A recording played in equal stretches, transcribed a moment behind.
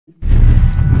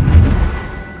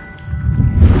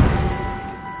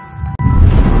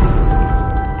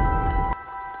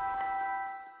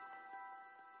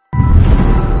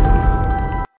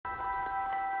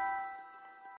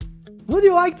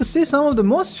like to see some of the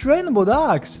most trainable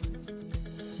dogs.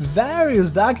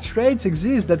 Various dog traits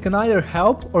exist that can either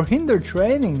help or hinder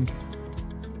training.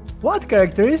 What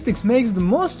characteristics makes the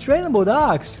most trainable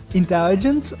dogs?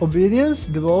 Intelligence, obedience,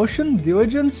 devotion,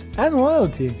 diligence, and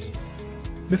loyalty.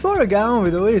 Before I get on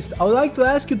with the list, I would like to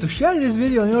ask you to share this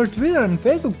video on your Twitter and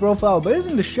Facebook profile by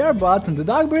using the share button. The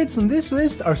dog breeds on this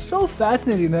list are so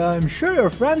fascinating that I'm sure your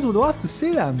friends would love to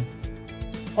see them.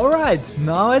 Alright,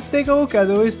 now let's take a look at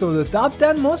the list of the top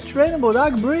 10 most trainable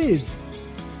dog breeds.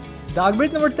 Dog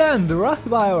breed number 10, the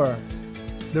Rottweiler.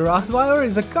 The Rottweiler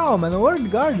is a calm and alert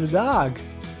guard dog.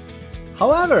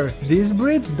 However, this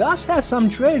breed does have some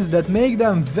traits that make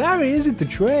them very easy to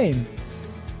train.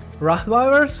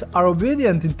 Rottweilers are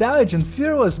obedient, intelligent,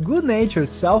 fearless,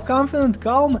 good-natured, self-confident,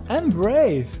 calm, and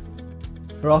brave.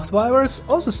 Rottweilers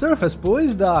also serve as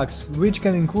police dogs, which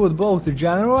can include both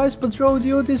generalized patrol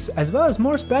duties as well as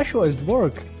more specialized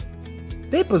work.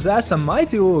 They possess a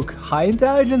mighty look, high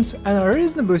intelligence, and are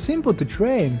reasonably simple to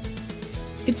train.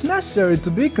 It's necessary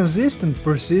to be consistent,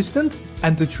 persistent,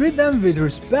 and to treat them with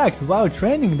respect while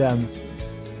training them.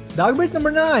 Dog breed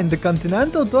number 9, the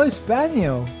Continental Toy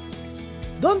Spaniel.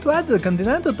 Don't let the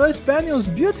Continental Toy Spaniel's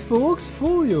beautiful looks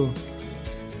fool you.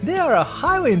 They are a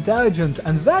highly intelligent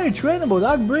and very trainable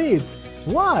dog breed.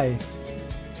 Why?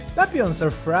 Papillons are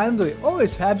friendly,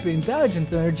 always happy,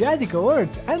 intelligent, energetic, alert,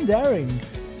 and daring.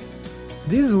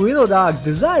 These little dogs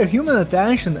desire human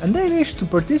attention and they wish to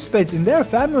participate in their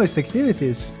family's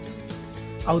activities.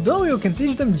 Although you can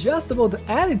teach them just about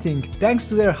anything, thanks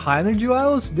to their high energy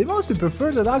levels, they mostly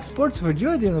prefer the dog sports of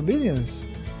agility and obedience.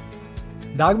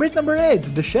 Dog breed number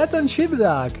 8, the Shetland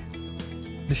Sheepdog.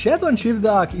 The Shetland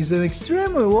Sheepdog is an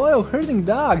extremely loyal herding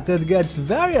dog that gets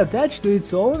very attached to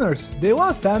its owners. They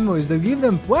love families that give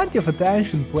them plenty of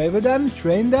attention, play with them,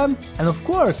 train them, and of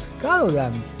course, cuddle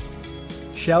them.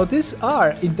 Shelties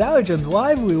are intelligent,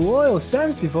 lively, loyal,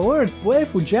 sensitive, alert,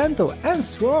 playful, gentle, and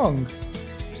strong.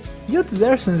 Due to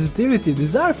their sensitivity,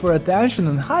 desire for attention,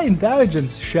 and high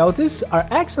intelligence, Shelties are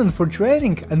excellent for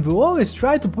training and will always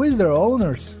try to please their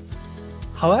owners.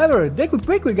 However, they could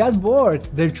quickly get bored.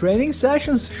 Their training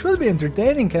sessions should be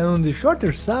entertaining and on the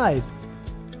shorter side.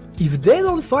 If they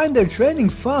don't find their training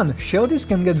fun, Shelties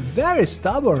can get very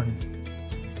stubborn.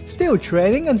 Still,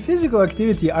 training and physical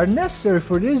activity are necessary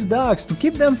for these dogs to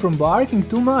keep them from barking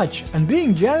too much and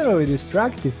being generally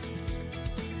destructive.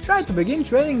 Try to begin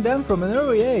training them from an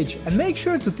early age and make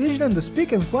sure to teach them to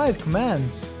speak and quiet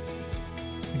commands.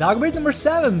 Dog breed number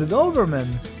 7, the Doberman.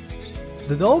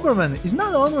 The Doberman is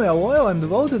not only a loyal and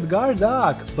devoted guard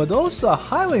dog, but also a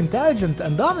highly intelligent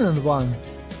and dominant one.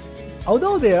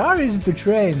 Although they are easy to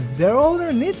train, their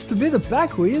owner needs to be the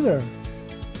pack leader.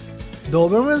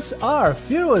 Dobermans are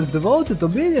fearless, devoted,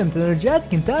 obedient,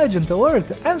 energetic, intelligent,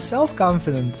 alert, and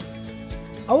self-confident.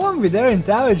 Along with their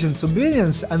intelligence,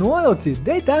 obedience, and loyalty,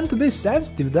 they tend to be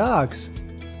sensitive dogs.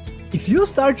 If you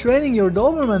start training your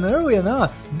Doberman early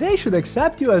enough, they should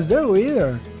accept you as their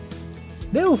leader.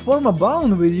 They will form a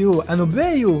bond with you and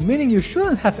obey you, meaning you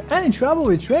shouldn't have any trouble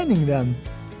with training them.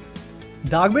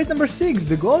 Dog breed number 6,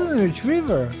 the Golden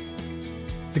Retriever.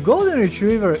 The Golden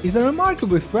Retriever is a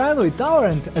remarkably friendly,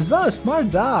 tolerant, as well as smart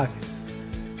dog.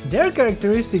 Their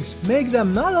characteristics make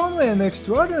them not only an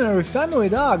extraordinary family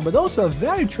dog, but also a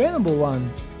very trainable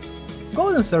one.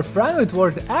 Goldens are friendly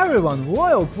toward everyone,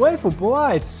 loyal, playful,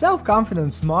 polite,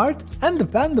 self-confident, smart, and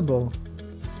dependable.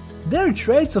 Their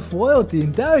traits of loyalty,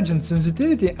 intelligence,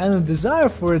 sensitivity, and a desire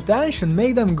for attention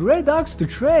make them great dogs to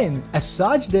train. As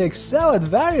such, they excel at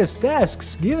various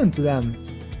tasks given to them.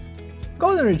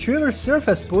 Golden Retrievers serve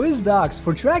as police dogs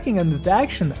for tracking and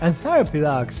detection, and therapy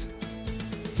dogs.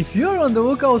 If you're on the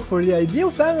lookout for the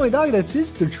ideal family dog that's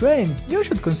easy to train, you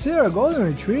should consider a Golden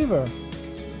Retriever.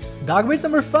 Dog breed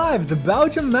number 5, the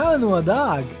Belgian Malinois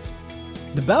dog.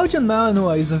 The Belgian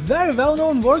Malinois is a very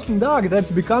well-known working dog that's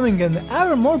becoming an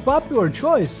ever more popular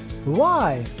choice.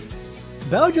 Why?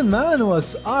 Belgian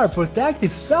Malinois are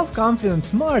protective, self-confident,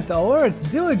 smart, alert,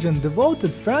 diligent,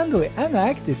 devoted, friendly, and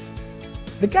active.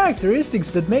 The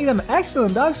characteristics that make them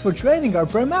excellent dogs for training are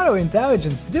primarily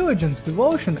intelligence, diligence,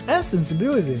 devotion, and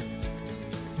sensibility.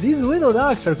 These little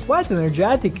dogs are quite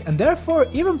energetic and therefore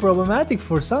even problematic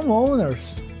for some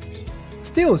owners.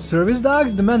 Still, service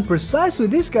dogs demand precisely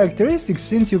these characteristics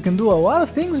since you can do a lot of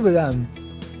things with them.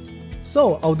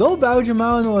 So, although Belgian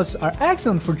Malinois are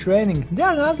excellent for training, they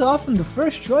are not often the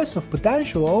first choice of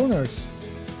potential owners.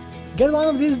 Get one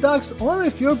of these dogs only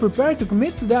if you're prepared to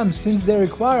commit to them, since they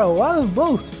require a lot of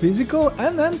both physical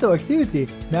and mental activity.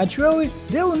 Naturally,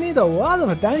 they will need a lot of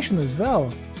attention as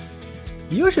well.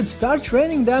 You should start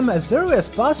training them as early as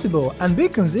possible and be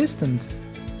consistent.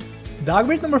 Dog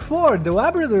breed number 4, the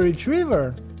Labrador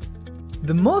Retriever.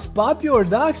 The most popular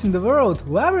dogs in the world,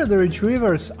 Labrador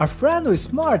Retrievers, are friendly,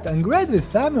 smart and great with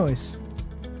families.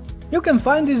 You can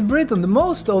find this breed on the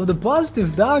most of the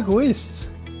positive dog lists.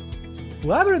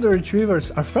 Labrador Retrievers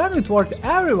are friendly toward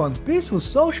everyone, peaceful,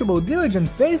 sociable, diligent,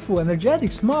 faithful,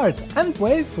 energetic, smart and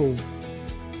playful.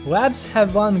 Labs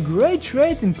have one great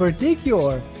trait in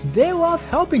particular: they love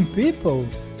helping people.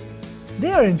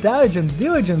 They are intelligent,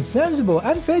 diligent, sensible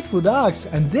and faithful dogs,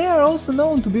 and they are also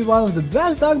known to be one of the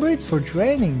best dog breeds for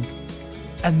training.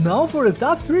 And now for the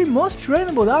top 3 most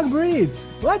trainable dog breeds.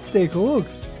 Let's take a look.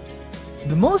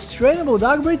 The most trainable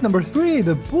dog breed number 3,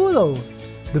 the Poodle.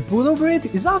 The Poodle breed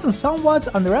is often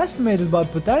somewhat underestimated by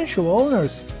potential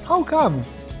owners. How come?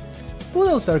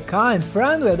 Poodles are kind,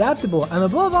 friendly, adaptable and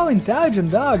above all intelligent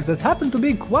dogs that happen to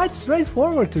be quite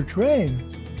straightforward to train.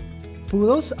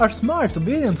 Poodles are smart,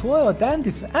 obedient, loyal,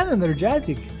 attentive and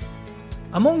energetic.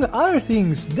 Among other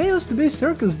things, they used to be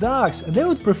circus dogs and they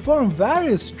would perform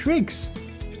various tricks.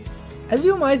 As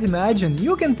you might imagine,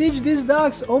 you can teach these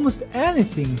dogs almost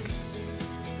anything.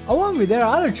 Along with their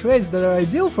other traits that are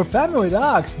ideal for family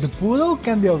dogs, the Poodle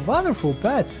can be a wonderful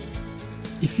pet.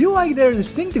 If you like their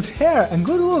distinctive hair and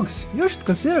good looks, you should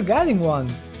consider getting one.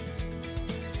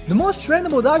 The most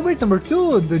trainable dog breed number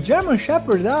 2, the German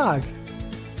Shepherd dog.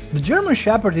 The German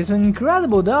Shepherd is an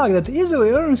incredible dog that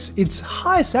easily earns its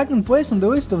high second place on the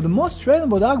list of the most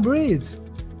trainable dog breeds.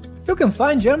 You can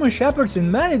find German Shepherds in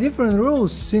many different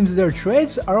rules since their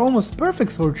traits are almost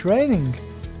perfect for training.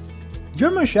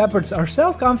 German Shepherds are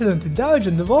self-confident,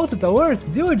 intelligent, devoted, alert,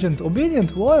 diligent,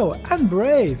 obedient, loyal and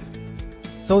brave.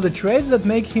 So the traits that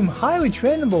make him highly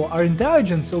trainable are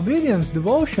intelligence, obedience,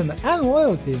 devotion and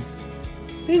loyalty.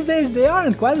 These days they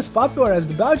aren't quite as popular as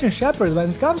the Belgian Shepherd when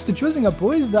it comes to choosing a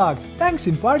police dog, thanks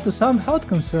in part to some health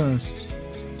concerns.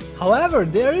 However,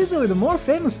 they are easily the more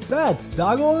famous pet.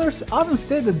 Dog owners often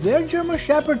state that their German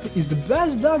Shepherd is the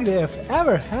best dog they have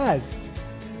ever had.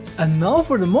 And now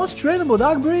for the most trainable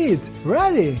dog breed,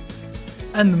 ready!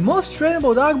 And the most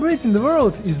trainable dog breed in the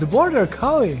world is the Border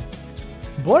Collie.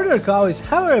 Border Collies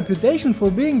have a reputation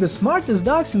for being the smartest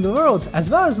dogs in the world, as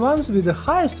well as ones with the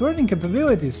highest learning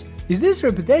capabilities. Is this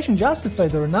reputation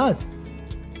justified or not?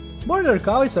 Border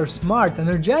Collies are smart,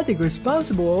 energetic,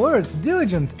 responsible, alert,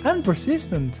 diligent and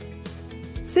persistent.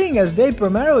 Seeing as they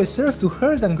primarily serve to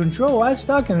herd and control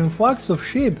livestock and influx of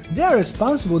sheep, they are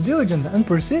responsible, diligent and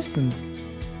persistent.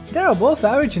 Their above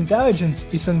average intelligence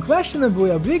is unquestionably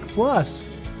a big plus.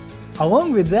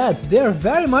 Along with that, they are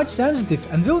very much sensitive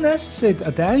and will necessitate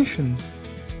attention.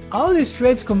 All these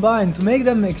traits combine to make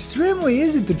them extremely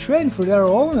easy to train for their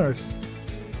owners.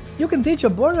 You can teach a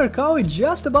Border Collie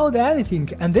just about anything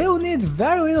and they will need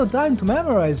very little time to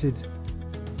memorize it.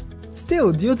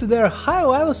 Still, due to their high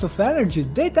levels of energy,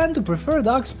 they tend to prefer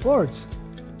dog sports.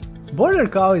 Border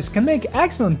Collies can make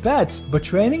excellent pets, but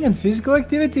training and physical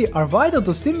activity are vital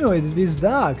to stimulate these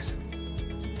dogs.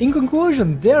 In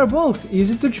conclusion, they are both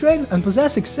easy to train and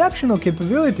possess exceptional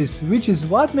capabilities, which is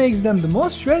what makes them the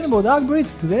most trainable dog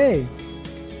breeds today.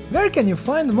 Where can you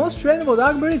find the most trainable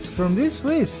dog breeds from this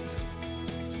list?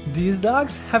 These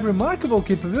dogs have remarkable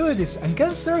capabilities and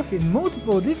can serve in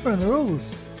multiple different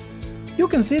roles. You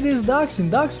can see these dogs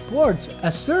in dog sports,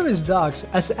 as service dogs,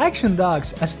 as action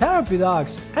dogs, as therapy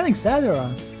dogs, and etc.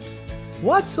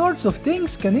 What sorts of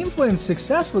things can influence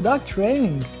successful dog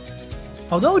training?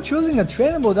 Although choosing a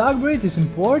trainable dog breed is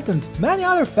important, many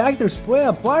other factors play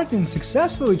a part in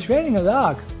successfully training a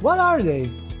dog. What are they?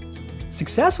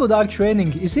 Successful dog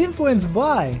training is influenced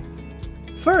by: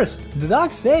 first, the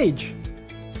dog's age.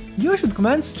 You should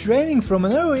commence training from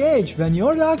an early age when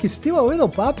your dog is still a little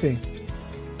puppy.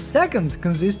 Second,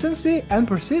 consistency and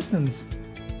persistence.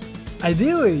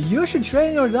 Ideally, you should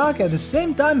train your dog at the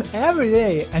same time every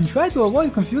day and try to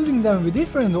avoid confusing them with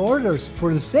different orders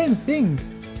for the same thing.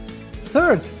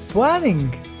 Third,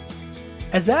 planning.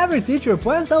 As every teacher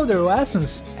plans out their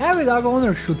lessons, every dog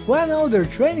owner should plan out their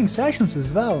training sessions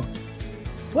as well.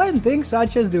 Plan things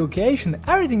such as the location,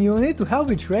 everything you will need to help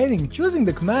with training, choosing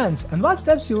the commands, and what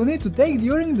steps you will need to take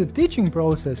during the teaching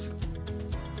process.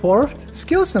 Fourth,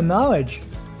 skills and knowledge.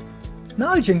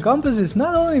 Knowledge encompasses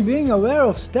not only being aware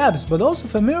of steps, but also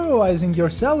familiarizing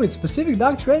yourself with specific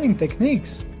dog training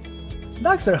techniques.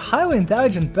 Dogs are highly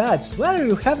intelligent pets. Whether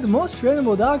you have the most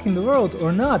trainable dog in the world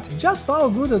or not, just follow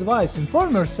good advice,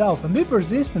 inform yourself and be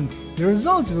persistent. The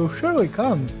results will surely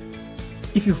come.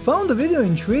 If you found the video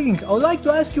intriguing, I would like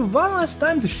to ask you one last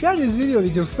time to share this video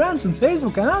with your friends on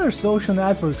Facebook and other social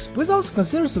networks. Please also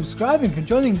consider subscribing and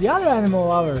joining the other animal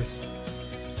lovers.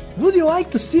 Would you like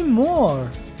to see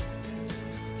more?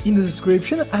 In the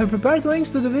description, I have prepared links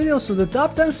to the videos of the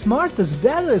top 10 smartest,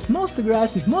 deadliest, most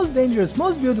aggressive, most dangerous,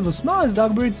 most beautiful, smallest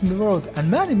dog breeds in the world, and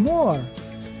many more.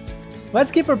 Let's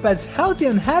keep our pets healthy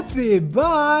and happy,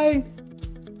 bye!